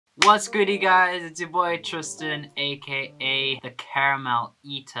What's goody guys, it's your boy Tristan aka the Caramel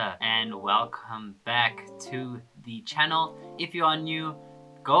Eater, and welcome back to the channel. If you are new,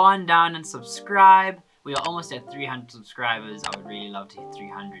 go on down and subscribe. We are almost at 300 subscribers. I would really love to hit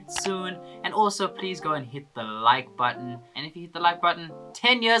 300 soon. And also please go and hit the like button. And if you hit the like button,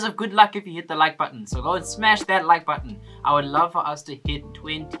 10 years of good luck if you hit the like button. So go and smash that like button. I would love for us to hit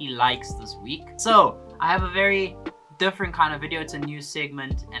 20 likes this week. So I have a very different kind of video. It's a new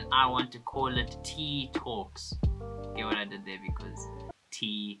segment and I want to call it Tea Talks. Get what I did there? Because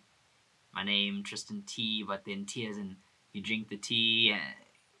tea, my name Tristan T, but then tea as in you drink the tea.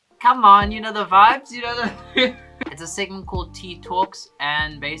 Come on, you know the vibes, you know the It's a segment called Tea Talks,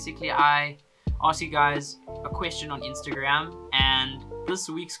 and basically I ask you guys a question on Instagram, and this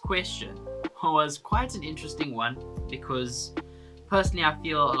week's question was quite an interesting one because personally I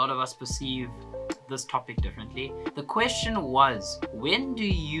feel a lot of us perceive this topic differently. The question was, when do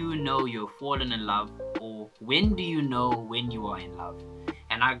you know you've fallen in love, or when do you know when you are in love?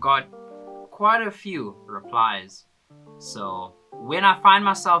 And I got quite a few replies. So when I find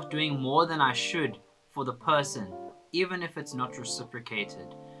myself doing more than I should for the person, even if it's not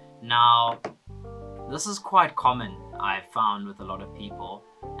reciprocated. Now, this is quite common, I've found, with a lot of people,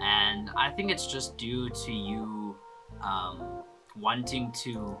 and I think it's just due to you wanting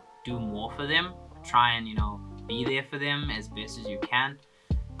to do more for them, try and, you know, be there for them as best as you can.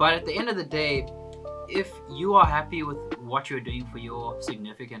 But at the end of the day, if you are happy with what you're doing for your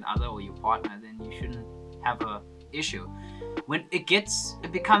significant other or your partner, then you shouldn't have a issue. When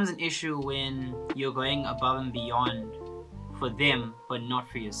it becomes an issue when you're going above and beyond for them but not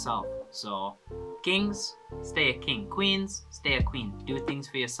for yourself. So kings, stay a king. Queens, stay a queen. Do things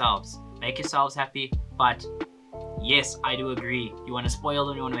for yourselves, make yourselves happy. But yes, I do agree, you want to spoil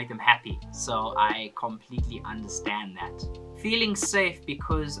them, you want to make them happy. So I completely understand that. Feeling safe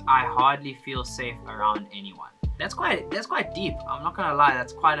because I hardly feel safe around anyone. That's quite deep. I'm not gonna lie,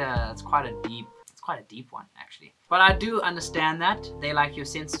 that's quite a deep one actually. But I do understand that they like your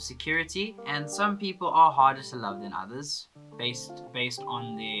sense of security, and some people are harder to love than others based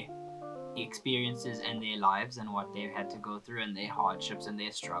on their experiences and their lives and what they've had to go through and their hardships and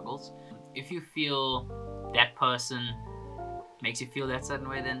their struggles. If you feel that person makes you feel that certain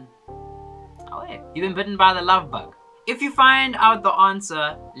way, then oh yeah, you've been bitten by the love bug. If you find out the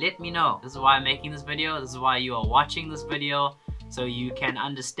answer, let me know. This is why I'm making this video. This is why you are watching this video, so you can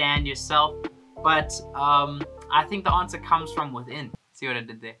understand yourself. But I think the answer comes from within. See what I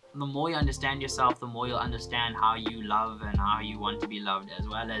did there? The more you understand yourself, the more you'll understand how you love and how you want to be loved, as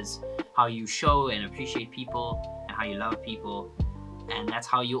well as how you show and appreciate people and how you love people. And that's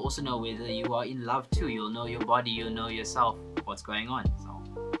how you also know whether you are in love too. You'll know your body, you'll know yourself, what's going on. So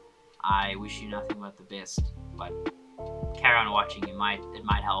I wish you nothing but the best, but carry on watching. It might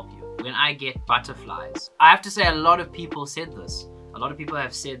help you. When I get butterflies, I have to say a lot of people said this. A lot of people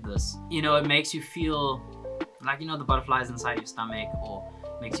have said this. You know, it makes you feel like, you know, the butterflies inside your stomach, or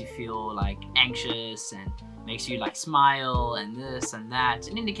makes you feel like anxious and makes you like smile and this and that. It's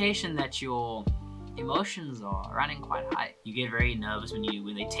an indication that your emotions are running quite high. You get very nervous when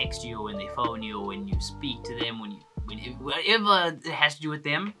they text you, or when they phone you, or when you speak to them, whatever it has to do with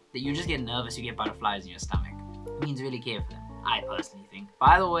them, that you just get nervous, you get butterflies in your stomach. It means you really care for them, I personally think.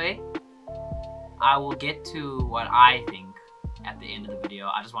 By the way, I will get to what I think at the end of the video.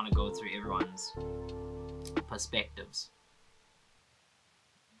 I just want to go through everyone's perspectives.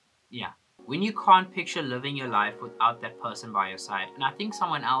 Yeah. When you can't picture living your life without that person by your side. And I think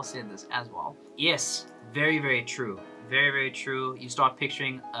someone else said this as well. Yes, very, very true. Very, very true. You start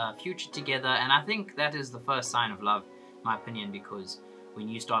picturing a future together, and I think that is the first sign of love, in my opinion, because when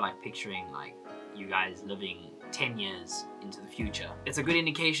you start like picturing like you guys living 10 years into the future, it's a good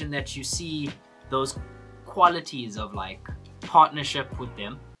indication that you see those qualities of like partnership with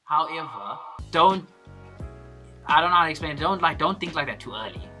them. However, I don't know how to explain it. Don't think like that too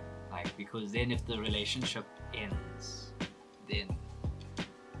early. Like, because then if the relationship ends, then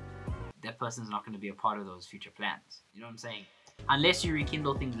that person's not going to be a part of those future plans. You know what I'm saying? Unless you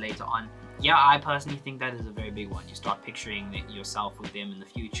rekindle things later on. Yeah, I personally think that is a very big one. You start picturing yourself with them in the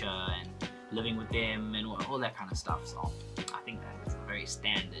future and living with them and all that kind of stuff. So I think that is a very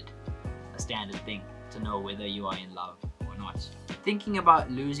standard thing to know whether you are in love or not. Thinking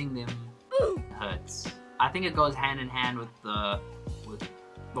about losing them hurts. I think it goes hand in hand with the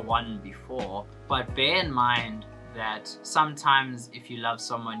one before, but bear in mind that sometimes if you love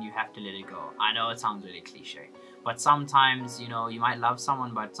someone, you have to let it go. I know it sounds really cliche, But sometimes, you know, you might love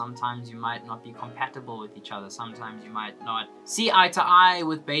someone, but sometimes you might not be compatible with each other. Sometimes you might not see eye to eye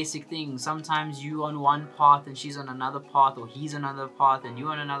with basic things. Sometimes you on one path and she's on another path, or he's on another path and you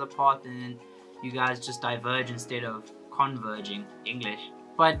on another path, and then you guys just diverge instead of converging. English.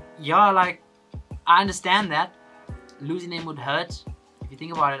 But yeah, like, I understand that losing them would hurt. If you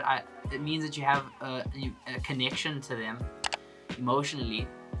think about it, it means that you have a connection to them emotionally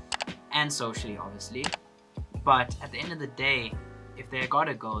and socially, obviously. But at the end of the day, if they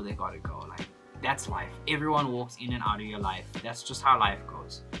gotta go, they gotta go. Like, that's life. Everyone walks in and out of your life. That's just how life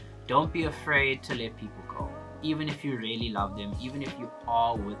goes. Don't be afraid to let people go. Even if you really love them, even if you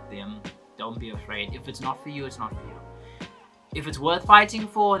are with them, don't be afraid. If it's not for you, it's not for you. If it's worth fighting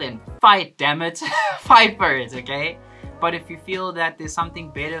for, then fight, damn it. Fight for it, okay? But if you feel that there's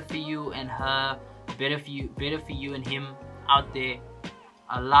something better for you and her, better for you and him out there,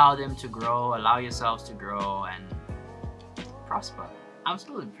 allow them to grow, allow yourselves to grow and prosper. I'm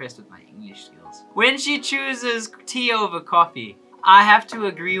still impressed with my English skills. When she chooses tea over coffee, I have to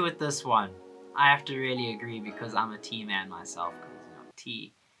agree with this one. I have to really agree because I'm a tea man myself. You know,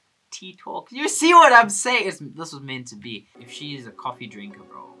 tea talk. You see what I'm saying? This was meant to be. If she's a coffee drinker,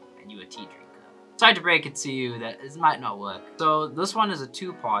 bro, and you a tea drinker, sorry to break it to you that it might not work. So this one is a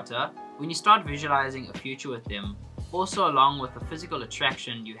two-parter. When you start visualizing a future with them, also along with the physical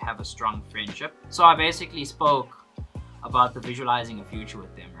attraction, you have a strong friendship. So I basically spoke about the visualizing a future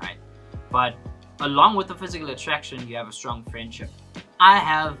with them, right? But along with the physical attraction, you have a strong friendship. I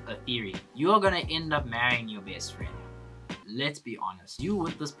have a theory. You're gonna end up marrying your best friend. Let's be honest. You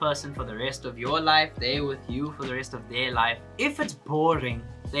with this person for the rest of your life, they with you for the rest of their life. If it's boring,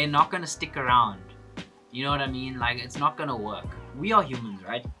 they're not gonna stick around. You know what I mean? Like, it's not gonna work. We are humans,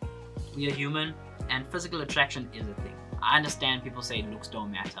 right? We are human. And physical attraction is a thing. I understand people say looks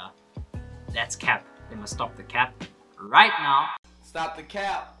don't matter. That's cap. They must stop the cap right now. Stop the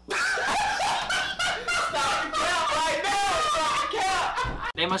cap. Stop the cap right now. Stop the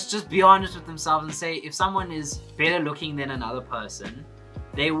cap. They must just be honest with themselves and say if someone is better looking than another person,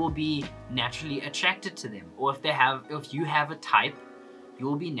 they will be naturally attracted to them. Or if you have a type, you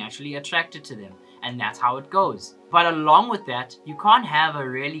will be naturally attracted to them. And that's how it goes. But along with that, you can't have a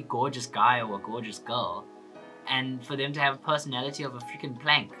really gorgeous guy or a gorgeous girl and for them to have a personality of a freaking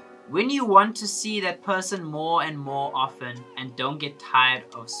plank. When you want to see that person more and more often and don't get tired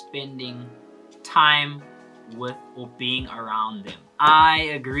of spending time with or being around them.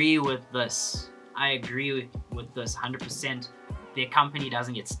 I agree with this. I agree with this 100%. Their company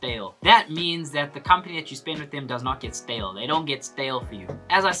doesn't get stale. That means that the company that you spend with them does not get stale. They don't get stale for you.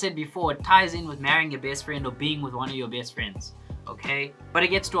 As I said before, it ties in with marrying your best friend or being with one of your best friends, okay? But it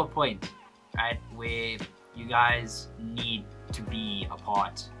gets to a point, right, where you guys need to be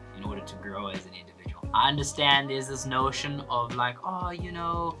apart in order to grow as an individual. I understand there's this notion of like, oh, you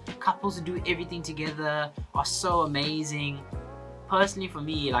know, couples who do everything together are so amazing. Personally for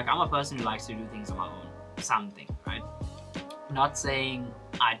me, like, I'm a person who likes to do things on my own. Something, right? Not saying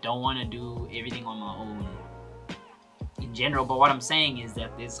I don't want to do everything on my own in general, but what I'm saying is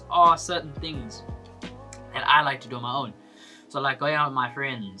that there's certain things that I like to do on my own. So like going out with my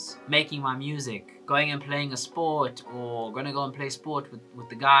friends, making my music, going and playing a sport, or gonna go and play sport with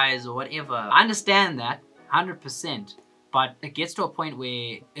the guys or whatever. I understand that 100%, but it gets to a point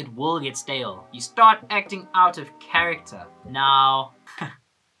where it will get stale. You start acting out of character. Now,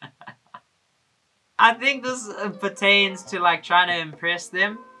 I think this pertains to like trying to impress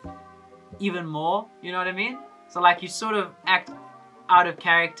them even more, you know what I mean? So like you sort of act out of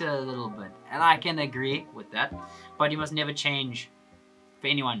character a little bit, and I can agree with that, but you must never change for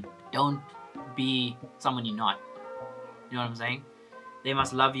anyone. Don't be someone you're not, you know what I'm saying? They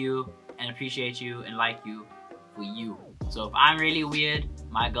must love you and appreciate you and like you for you. So if I'm really weird,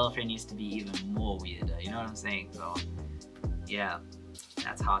 my girlfriend needs to be even more weirder, you know what I'm saying? So yeah.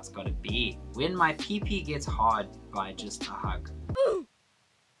 That's how it's gotta be. When my pee-pee gets hard by just a hug.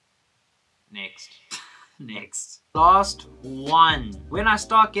 Next. Next. Last one. When I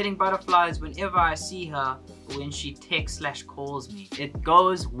start getting butterflies whenever I see her, or when she texts/calls me. It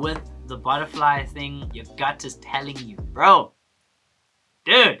goes with the butterfly thing your gut is telling you. Bro.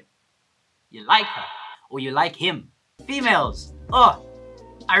 Dude. You like her. Or you like him. Females. Oh,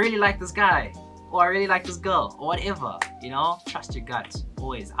 I really like this guy. Or I really like this girl, or whatever, you know? Trust your gut,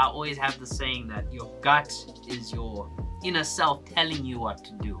 always. I always have the saying that your gut is your inner self telling you what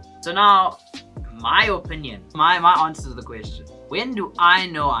to do. So now, my opinion, my answer to the question, when do I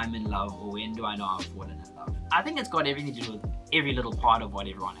know I'm in love, or when do I know I've fallen in love? I think it's got everything to do with every little part of what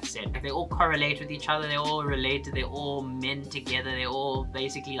everyone has said. Like, they all correlate with each other, they're all related, they're all men together, they're all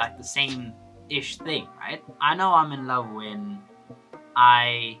basically like the same ish thing, right? I know I'm in love when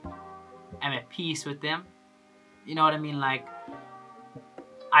I am at peace with them. You know what I mean? Like,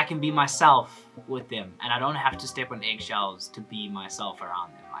 I can be myself with them and I don't have to step on eggshells to be myself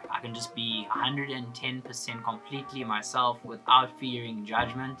around them. Like, I can just be 110% completely myself without fearing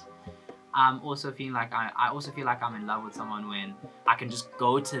judgment. I'm also feeling like I also feel like I'm in love with someone when I can just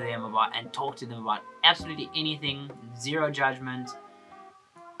go to them about and talk to them about absolutely anything, zero judgment.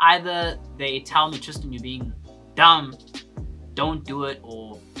 Either they tell me, Tristan, you're being dumb, don't do it,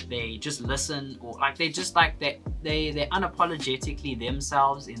 or they just listen, or like they just like they're unapologetically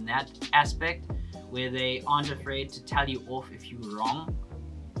themselves in that aspect where they aren't afraid to tell you off if you're wrong.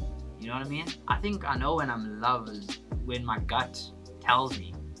 You know what I mean? I think I know when I'm in love is when my gut tells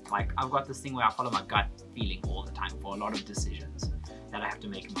me. Like, I've got this thing where I follow my gut feeling all the time for a lot of decisions that I have to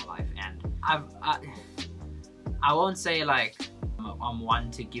make in my life, and I won't say like I'm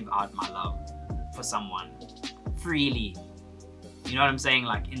one to give out my love for someone freely. You know what I'm saying?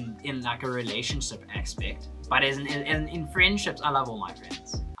 Like in like a relationship aspect. But as in friendships, I love all my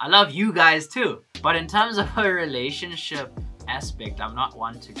friends. I love you guys too. But in terms of a relationship aspect, I'm not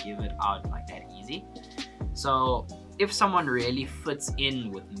one to give it out like that easy. So if someone really fits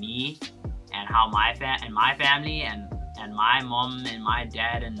in with me and how my family and my mom and my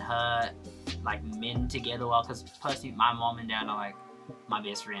dad and her like men together well, because personally my mom and dad are like my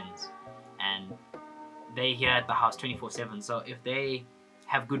best friends and they here at the house 24/7. So if they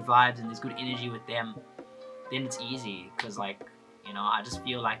have good vibes and there's good energy with them, then it's easy, because like, you know, I just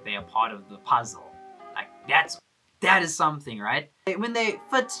feel like they are part of the puzzle. Like that is something, right? When they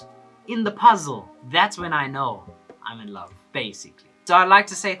fit in the puzzle, that's when I know I'm in love, basically. So I'd like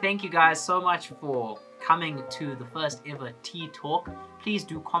to say thank you guys so much for coming to the first ever tea talk. Please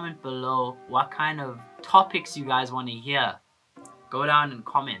do comment below what kind of topics you guys want to hear. Go down and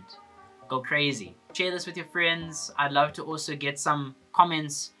comment. Go crazy. Share this with your friends. I'd love to also get some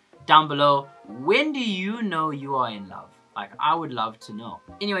comments down below. When do you know you are in love? Like, I would love to know.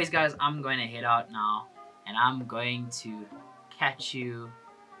 Anyways guys, I'm going to head out now and I'm going to catch you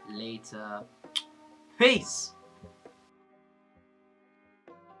later. Peace.